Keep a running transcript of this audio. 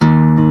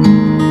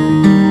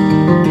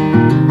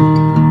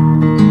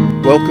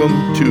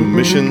to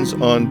Missions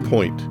on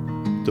Point,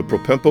 the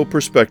Propempo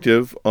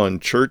perspective on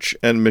church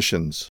and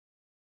missions.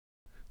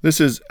 This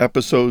is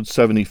episode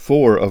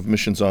 74 of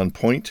Missions on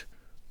Point.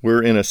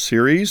 We're in a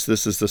series,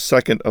 this is the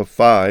second of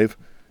 5,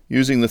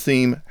 using the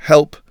theme,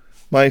 Help,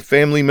 My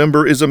Family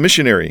Member is a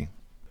Missionary.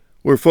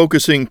 We're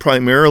focusing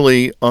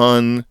primarily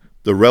on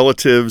the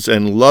relatives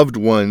and loved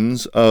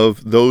ones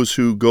of those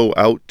who go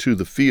out to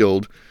the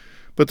field,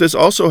 but this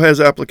also has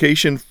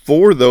application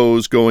for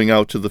those going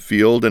out to the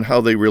field and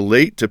how they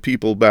relate to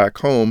people back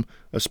home,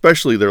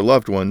 especially their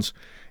loved ones,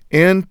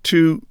 and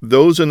to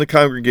those in the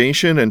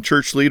congregation and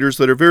church leaders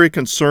that are very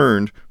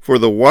concerned for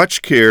the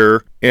watch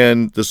care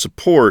and the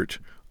support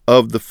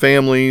of the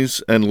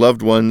families and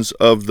loved ones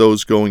of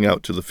those going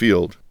out to the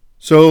field.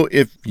 So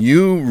if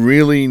you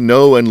really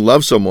know and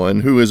love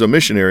someone who is a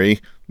missionary,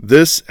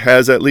 this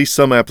has at least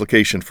some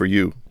application for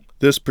you.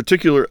 This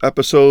particular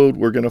episode,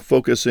 we're going to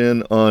focus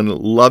in on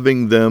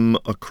loving them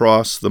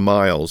across the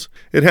miles.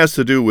 It has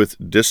to do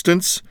with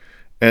distance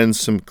and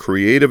some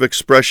creative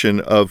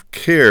expression of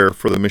care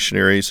for the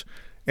missionaries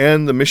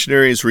and the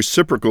missionaries'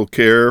 reciprocal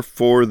care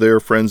for their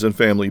friends and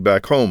family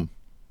back home.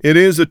 It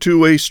is a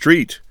two-way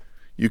street.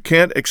 You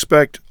can't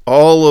expect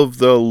all of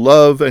the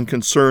love and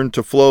concern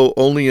to flow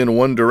only in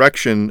one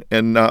direction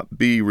and not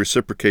be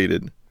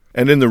reciprocated.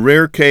 And in the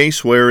rare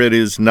case where it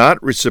is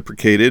not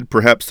reciprocated,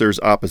 perhaps there's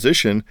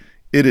opposition,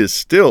 it is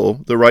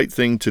still the right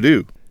thing to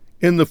do.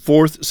 In the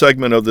 4th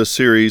segment of this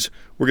series,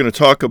 we're going to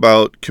talk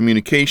about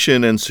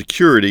communication and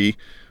security,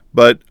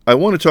 but I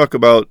want to talk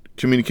about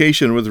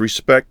communication with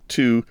respect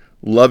to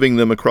loving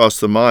them across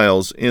the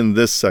miles in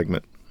this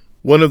segment.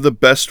 One of the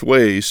best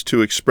ways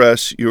to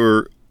express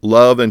your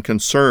love and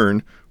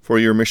concern for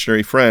your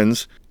missionary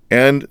friends,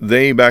 and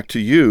they back to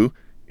you,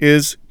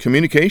 is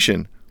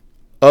communication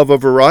of a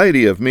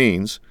variety of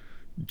means.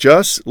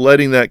 Just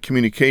letting that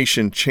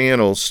communication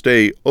channel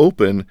stay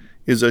open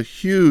is a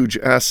huge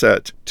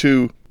asset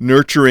to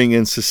nurturing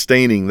and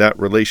sustaining that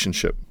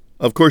relationship.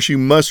 Of course, you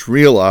must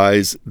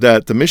realize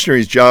that the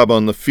missionary's job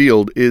on the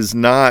field is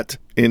not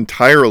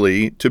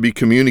entirely to be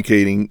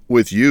communicating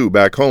with you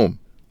back home.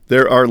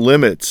 There are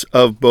limits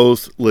of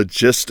both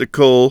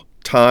logistical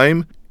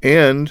time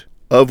and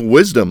of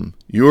wisdom.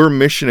 Your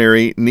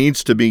missionary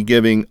needs to be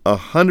giving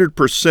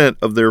 100%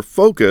 of their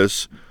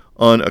focus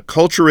on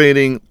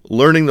acculturating,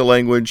 learning the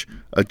language,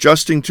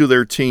 adjusting to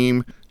their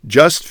team,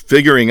 just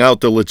figuring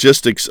out the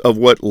logistics of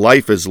what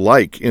life is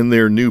like in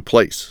their new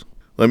place.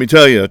 Let me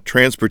tell you,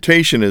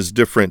 transportation is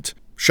different,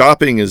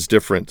 shopping is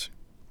different,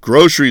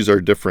 groceries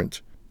are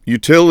different,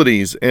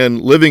 utilities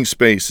and living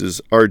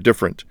spaces are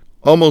different.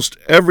 Almost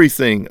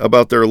everything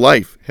about their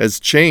life has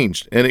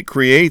changed, and it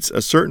creates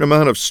a certain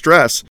amount of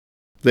stress.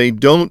 They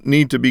don't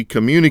need to be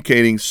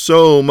communicating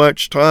so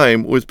much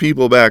time with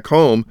people back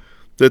home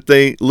that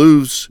they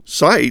lose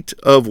sight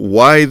of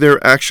why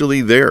they're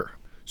actually there.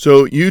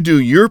 So you do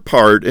your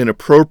part in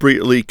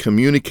appropriately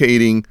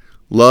communicating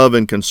love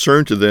and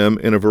concern to them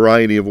in a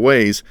variety of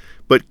ways,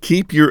 but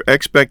keep your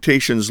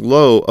expectations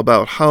low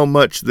about how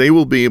much they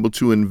will be able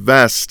to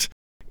invest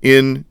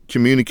in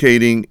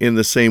communicating in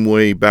the same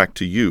way back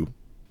to you.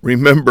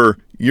 Remember,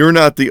 you're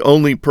not the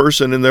only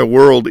person in their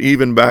world,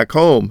 even back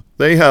home.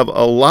 They have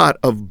a lot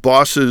of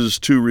bosses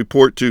to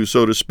report to,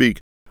 so to speak,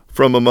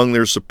 from among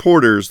their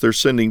supporters, their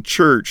sending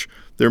church,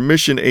 their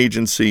mission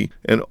agency,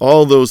 and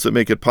all those that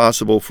make it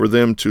possible for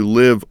them to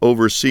live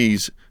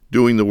overseas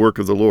doing the work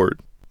of the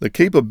Lord. The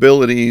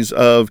capabilities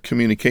of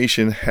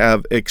communication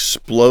have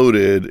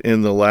exploded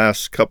in the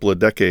last couple of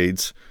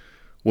decades.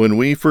 When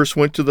we first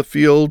went to the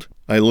field,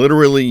 I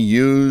literally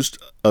used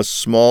a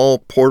small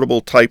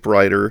portable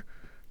typewriter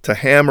to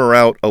hammer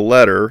out a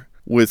letter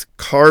with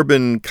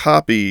carbon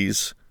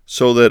copies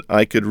so that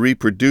I could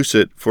reproduce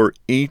it for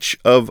each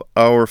of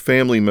our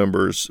family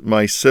members,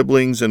 my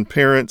siblings and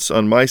parents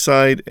on my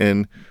side,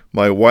 and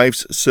my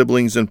wife's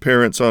siblings and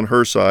parents on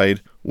her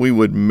side. We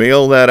would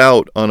mail that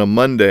out on a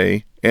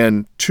Monday,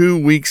 and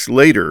 2 weeks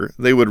later,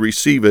 they would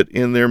receive it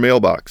in their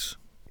mailbox.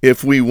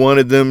 If we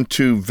wanted them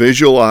to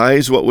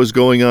visualize what was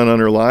going on in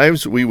our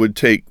lives, we would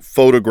take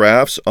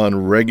photographs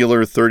on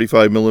regular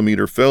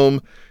 35mm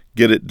film,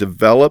 get it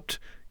developed,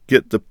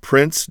 get the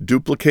prints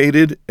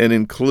duplicated, and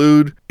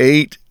include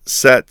 8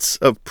 sets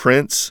of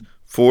prints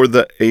for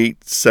the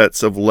 8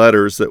 sets of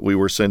letters that we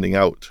were sending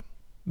out.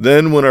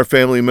 Then when our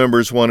family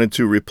members wanted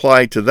to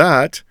reply to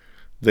that,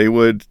 they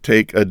would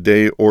take a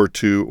day or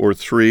 2 or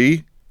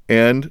 3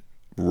 and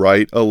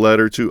write a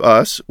letter to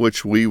us,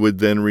 which we would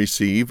then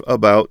receive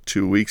about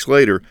 2 weeks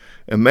later.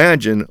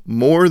 Imagine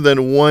more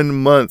than 1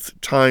 month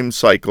time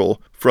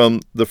cycle from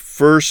the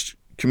first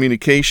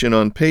communication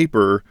on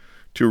paper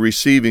to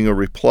receiving a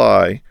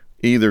reply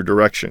either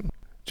direction.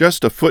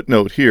 Just a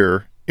footnote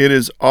here, it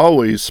is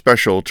always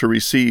special to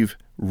receive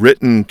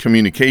written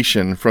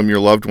communication from your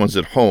loved ones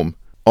at home.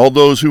 All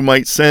those who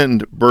might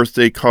send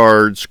birthday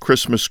cards,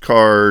 Christmas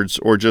cards,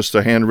 or just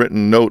a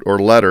handwritten note or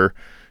letter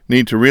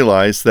need to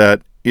realize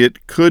that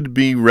it could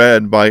be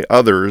read by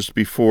others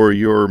before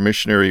your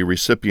missionary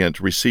recipient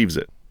receives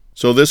it.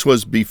 So this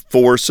was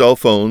before cell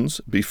phones,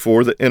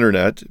 before the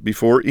internet,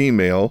 before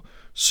email,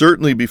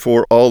 certainly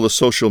before all the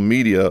social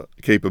media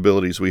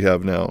capabilities we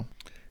have now.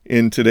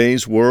 In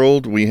today's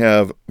world, we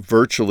have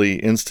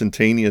virtually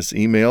instantaneous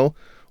email.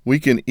 We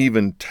can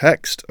even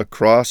text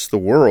across the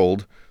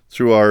world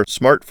through our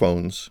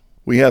smartphones.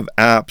 We have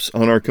apps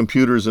on our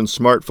computers and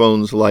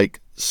smartphones like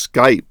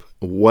Skype,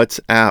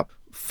 WhatsApp,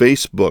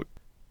 Facebook,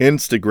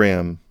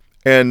 Instagram,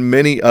 and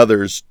many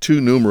others, too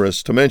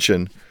numerous to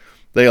mention.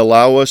 They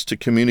allow us to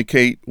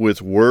communicate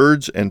with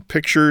words and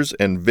pictures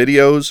and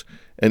videos,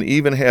 and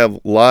even have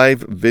live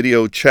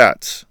video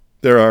chats.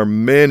 There are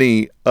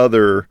many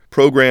other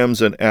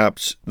programs and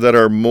apps that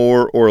are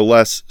more or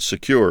less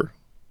secure.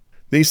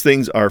 These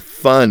things are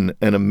fun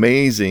and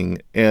amazing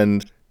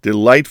and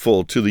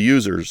delightful to the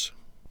users,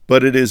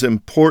 but it is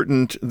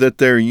important that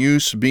their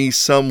use be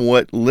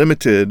somewhat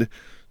limited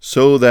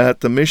so that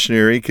the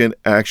missionary can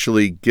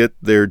actually get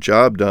their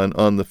job done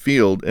on the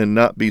field and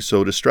not be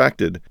so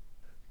distracted.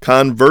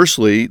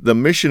 Conversely, the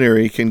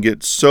missionary can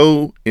get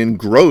so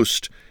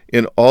engrossed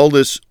in all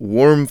this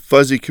warm,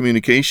 fuzzy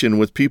communication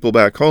with people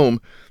back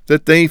home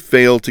that they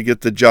fail to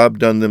get the job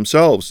done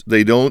themselves.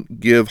 They don't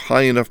give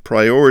high enough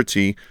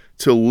priority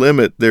to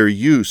limit their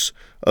use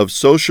of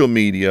social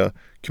media,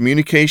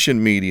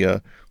 communication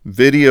media,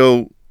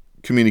 video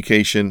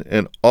communication,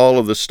 and all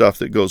of the stuff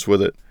that goes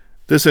with it.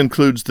 This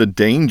includes the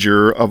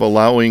danger of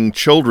allowing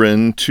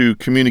children to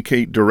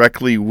communicate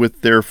directly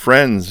with their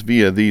friends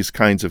via these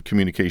kinds of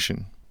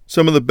communication.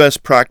 Some of the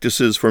best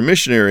practices for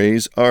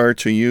missionaries are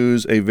to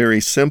use a very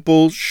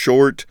simple,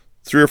 short,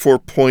 3 or 4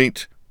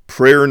 point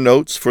prayer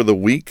notes for the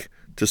week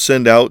to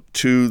send out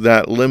to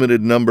that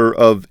limited number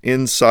of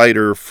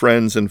insider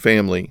friends and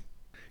family.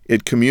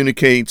 It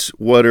communicates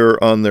what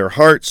are on their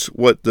hearts,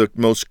 what the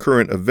most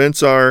current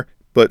events are,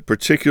 but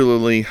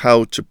particularly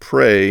how to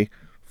pray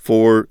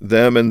for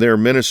them and their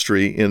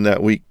ministry in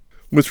that week.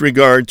 With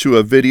regard to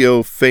a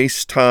video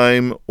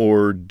FaceTime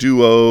or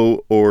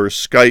Duo or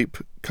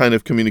Skype kind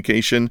of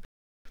communication,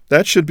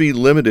 that should be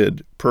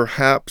limited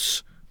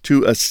perhaps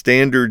to a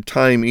standard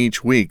time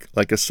each week,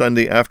 like a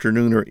Sunday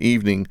afternoon or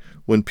evening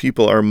when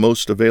people are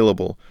most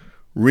available,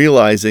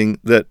 realizing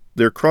that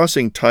they're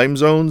crossing time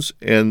zones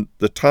and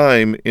the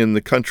time in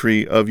the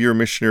country of your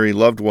missionary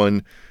loved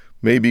one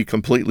may be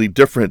completely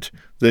different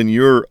than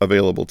your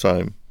available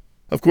time.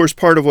 Of course,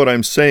 part of what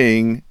I'm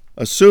saying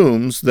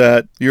assumes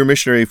that your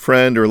missionary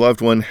friend or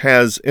loved one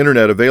has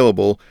internet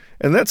available,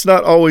 and that's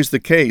not always the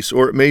case,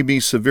 or it may be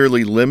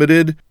severely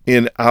limited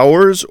in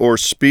hours or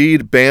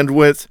speed,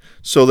 bandwidth,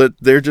 so that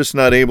they're just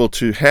not able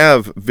to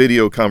have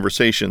video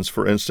conversations,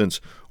 for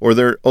instance, or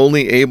they're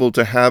only able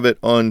to have it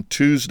on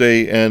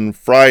Tuesday and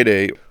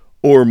Friday,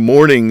 or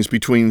mornings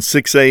between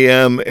 6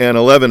 a.m. and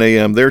 11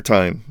 a.m. their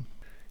time.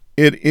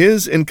 It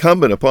is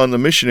incumbent upon the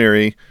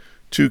missionary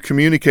to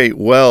communicate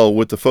well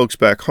with the folks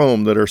back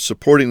home that are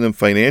supporting them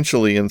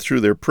financially and through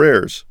their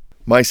prayers.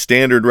 My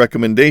standard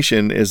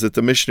recommendation is that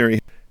the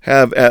missionary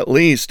have at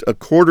least a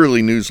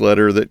quarterly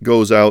newsletter that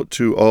goes out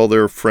to all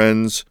their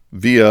friends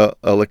via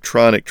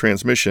electronic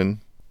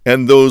transmission,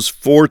 and those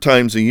 4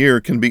 times a year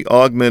can be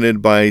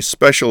augmented by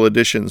special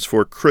editions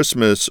for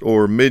Christmas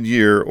or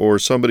mid-year or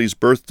somebody's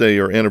birthday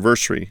or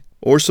anniversary,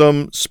 or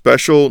some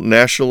special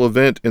national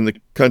event in the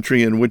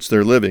country in which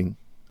they're living.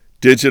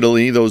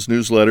 Digitally, those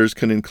newsletters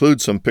can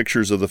include some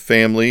pictures of the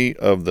family,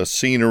 of the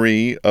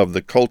scenery, of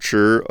the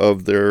culture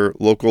of their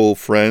local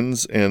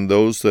friends and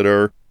those that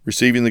are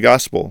receiving the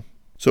gospel.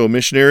 So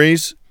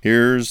missionaries,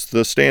 here's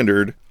the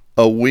standard: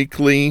 a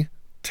weekly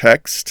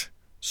text,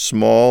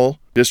 small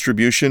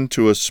distribution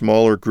to a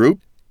smaller group,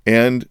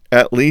 and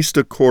at least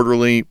a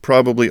quarterly,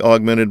 probably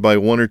augmented by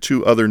 1 or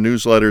 2 other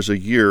newsletters a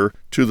year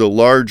to the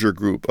larger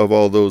group of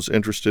all those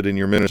interested in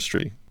your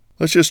ministry.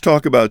 Let's just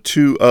talk about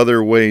 2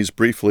 other ways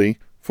briefly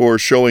for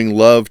showing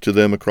love to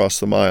them across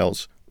the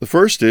miles. The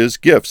first is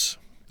gifts.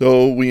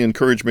 Though we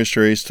encourage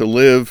missionaries to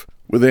live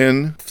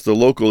within the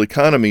local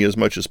economy as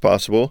much as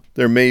possible,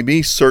 there may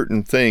be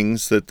certain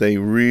things that they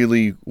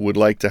really would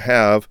like to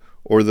have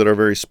or that are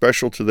very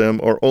special to them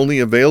or only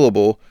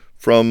available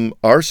from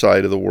our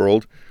side of the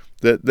world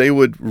that they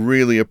would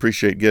really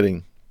appreciate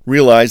getting.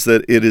 Realize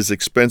that it is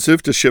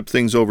expensive to ship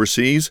things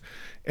overseas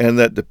and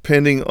that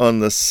depending on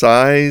the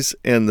size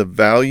and the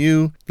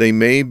value, they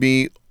may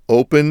be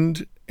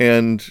opened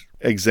and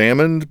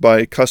examined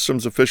by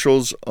customs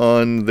officials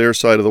on their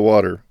side of the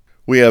water.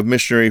 We have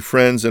missionary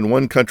friends in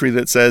one country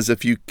that says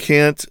if you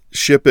can't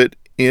ship it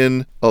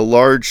in a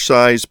large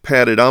size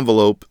padded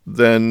envelope,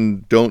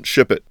 then don't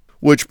ship it.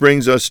 Which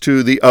brings us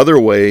to the other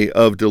way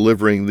of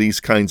delivering these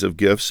kinds of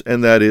gifts,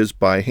 and that is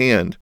by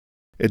hand.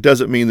 It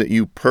doesn't mean that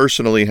you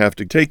personally have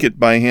to take it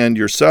by hand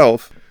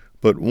yourself,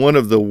 but one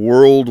of the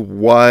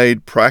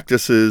worldwide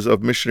practices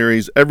of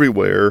missionaries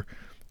everywhere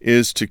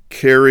is to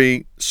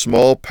carry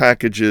small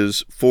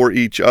packages for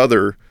each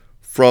other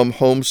from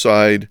home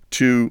side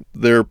to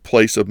their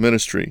place of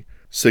ministry.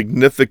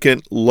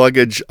 Significant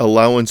luggage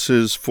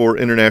allowances for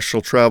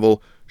international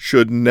travel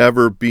should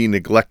never be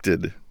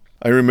neglected.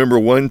 I remember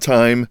one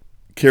time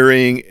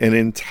carrying an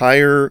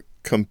entire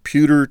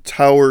computer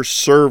tower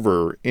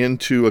server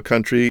into a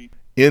country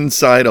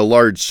inside a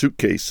large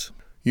suitcase.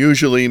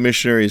 Usually,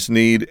 missionaries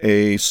need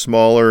a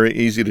smaller,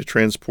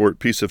 easy-to-transport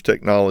piece of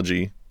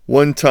technology.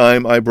 One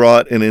time, I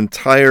brought an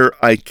entire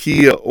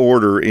IKEA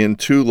order in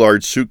 2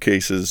 large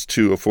suitcases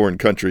to a foreign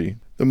country.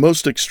 The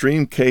most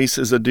extreme case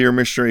is a dear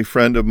missionary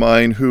friend of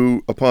mine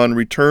who, upon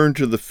return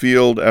to the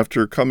field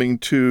after coming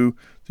to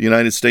the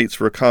United States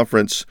for a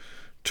conference,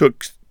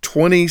 took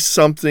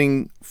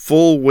 20-something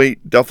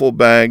full-weight duffel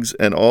bags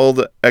and all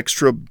the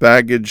extra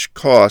baggage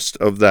cost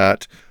of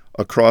that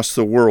across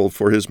the world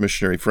for his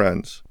missionary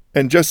friends.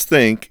 And just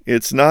think,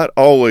 it's not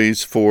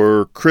always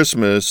for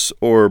Christmas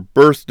or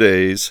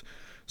birthdays.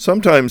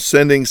 Sometimes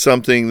sending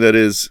something that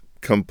is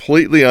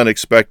completely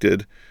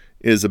unexpected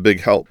is a big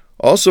help.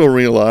 Also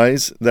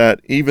realize that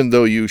even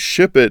though you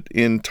ship it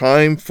in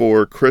time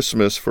for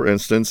Christmas, for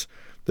instance,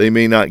 they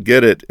may not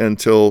get it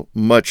until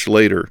much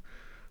later.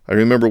 I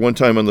remember one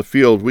time on the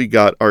field, we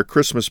got our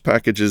Christmas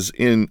packages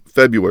in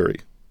February.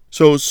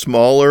 So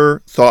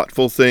smaller,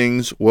 thoughtful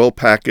things, well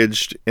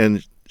packaged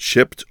and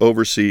shipped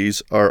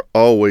overseas are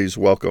always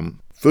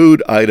welcome.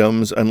 Food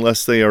items,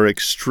 unless they are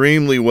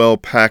extremely well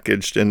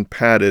packaged and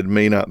padded,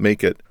 may not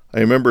make it.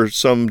 I remember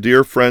some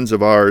dear friends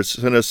of ours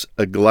sent us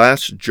a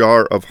glass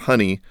jar of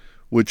honey,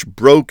 which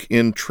broke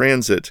in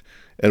transit,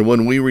 and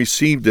when we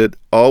received it,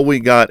 all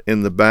we got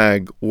in the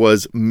bag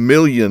was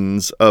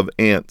millions of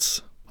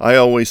ants. I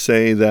always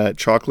say that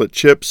chocolate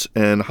chips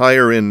and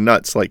higher-end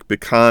nuts like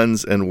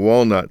pecans and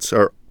walnuts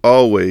are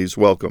always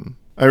welcome.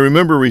 I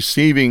remember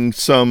receiving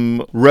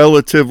some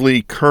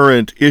relatively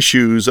current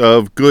issues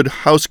of Good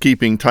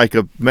Housekeeping type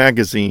of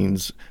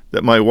magazines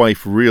that my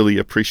wife really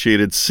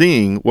appreciated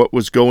seeing what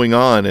was going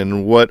on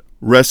and what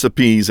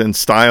recipes and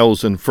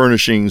styles and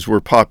furnishings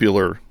were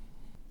popular.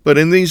 But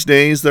in these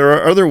days, there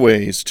are other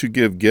ways to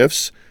give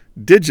gifts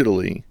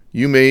digitally.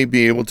 You may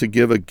be able to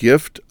give a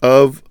gift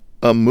of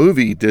a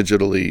movie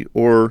digitally,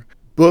 or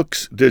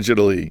books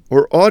digitally,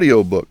 or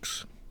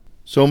audiobooks.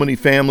 So many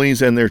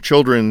families and their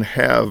children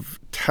have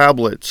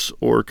tablets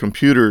or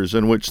computers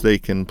in which they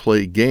can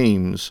play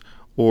games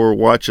or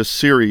watch a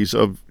series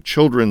of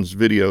children's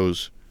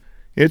videos.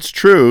 It's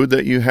true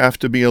that you have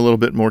to be a little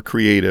bit more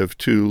creative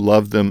to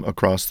love them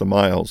across the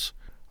miles.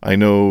 I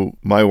know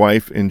my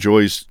wife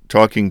enjoys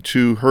talking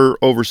to her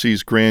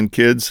overseas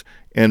grandkids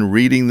and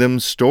reading them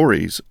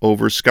stories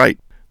over Skype.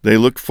 They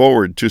look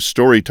forward to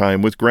story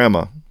time with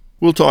Grandma.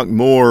 We'll talk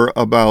more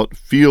about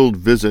field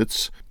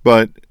visits,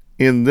 but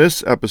in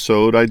this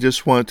episode, I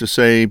just want to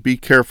say be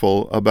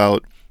careful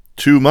about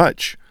too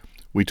much.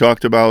 We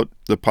talked about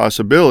the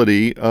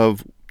possibility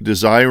of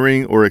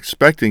desiring or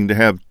expecting to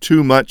have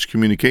too much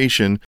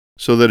communication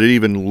so that it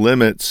even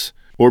limits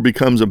or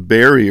becomes a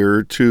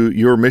barrier to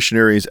your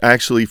missionaries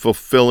actually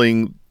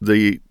fulfilling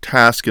the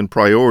task and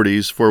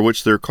priorities for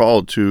which they're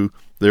called to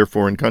their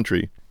foreign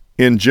country.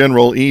 In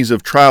general, ease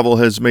of travel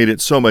has made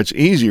it so much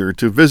easier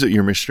to visit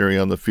your missionary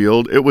on the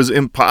field. It was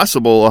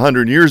impossible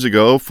 100 years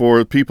ago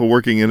for people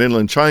working in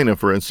inland China,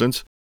 for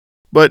instance.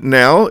 But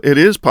now it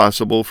is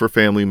possible for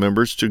family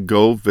members to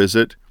go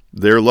visit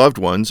their loved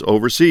ones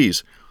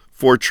overseas,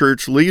 for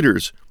church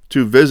leaders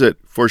to visit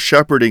for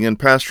shepherding and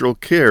pastoral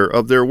care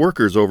of their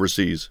workers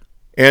overseas.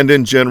 And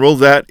in general,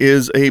 that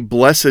is a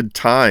blessed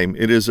time.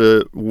 It is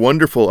a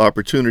wonderful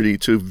opportunity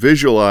to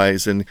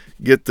visualize and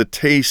get the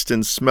taste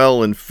and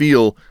smell and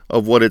feel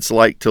of what it's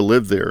like to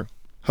live there.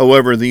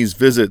 However, these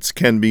visits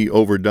can be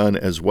overdone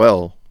as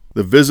well.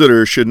 The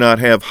visitor should not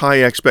have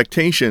high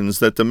expectations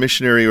that the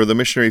missionary or the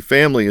missionary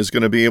family is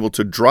going to be able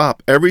to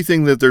drop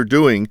everything that they're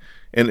doing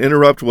and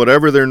interrupt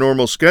whatever their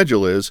normal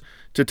schedule is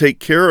to take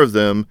care of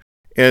them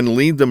and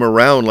lead them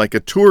around like a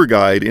tour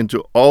guide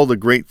into all the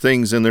great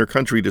things in their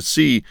country to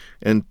see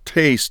and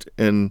taste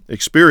and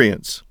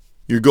experience.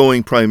 You're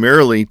going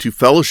primarily to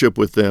fellowship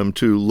with them,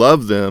 to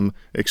love them,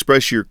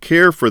 express your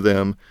care for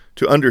them,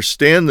 to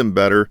understand them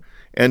better,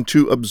 and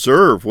to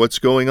observe what's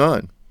going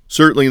on.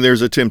 Certainly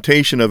there's a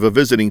temptation of a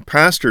visiting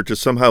pastor to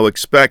somehow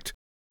expect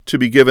to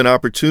be given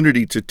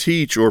opportunity to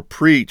teach or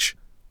preach,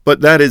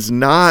 but that is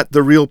not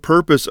the real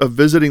purpose of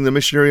visiting the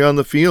missionary on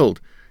the field.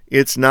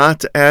 It's not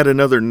to add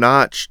another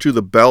notch to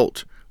the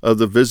belt of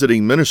the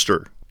visiting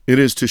minister. It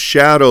is to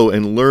shadow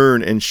and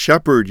learn and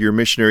shepherd your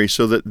missionary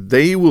so that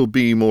they will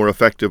be more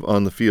effective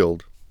on the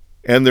field.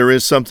 And there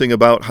is something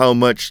about how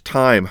much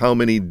time, how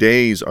many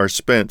days are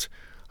spent.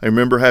 I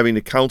remember having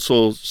to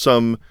counsel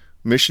some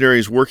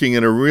missionaries working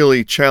in a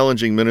really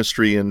challenging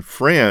ministry in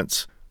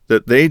France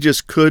that they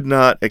just could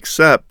not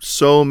accept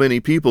so many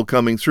people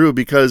coming through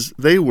because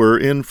they were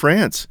in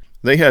France.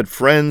 They had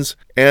friends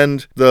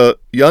and the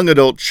young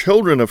adult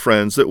children of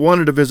friends that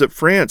wanted to visit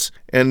France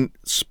and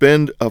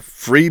spend a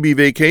freebie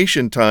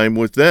vacation time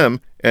with them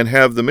and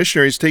have the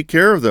missionaries take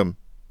care of them.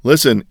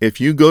 Listen,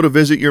 if you go to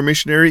visit your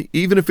missionary,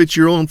 even if it's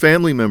your own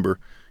family member,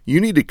 you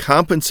need to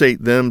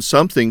compensate them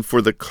something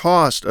for the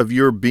cost of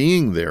your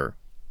being there.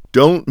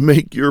 Don't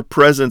make your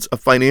presence a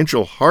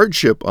financial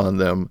hardship on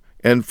them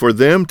and for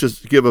them to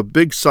give a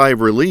big sigh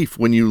of relief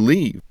when you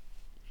leave.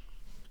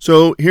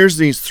 So here's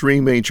these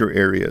 3 major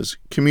areas: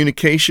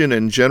 communication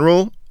in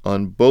general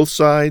on both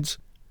sides,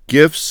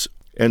 gifts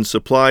and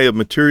supply of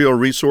material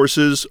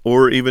resources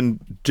or even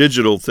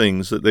digital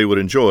things that they would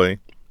enjoy.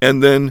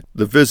 And then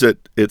the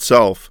visit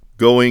itself,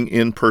 going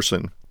in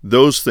person.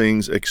 Those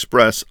things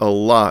express a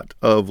lot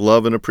of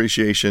love and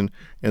appreciation,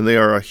 and they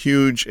are a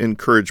huge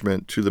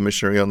encouragement to the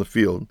missionary on the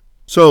field.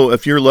 So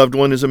if your loved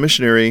one is a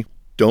missionary,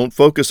 don't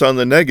focus on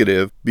the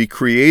negative. Be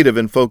creative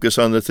and focus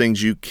on the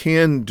things you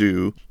can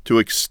do to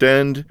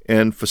extend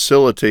and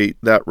facilitate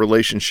that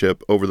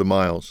relationship over the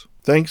miles.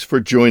 Thanks for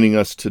joining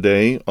us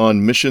today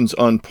on Missions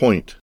on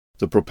Point,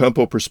 the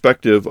Propempo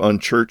perspective on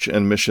church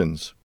and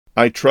missions.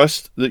 I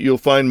trust that you'll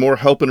find more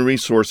help and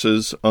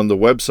resources on the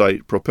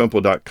website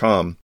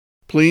propempo.com.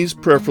 Please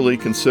prayerfully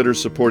consider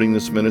supporting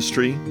this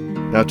ministry.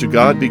 Now to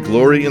God be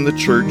glory in the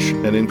church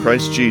and in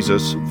Christ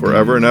Jesus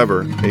forever and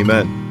ever.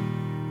 Amen.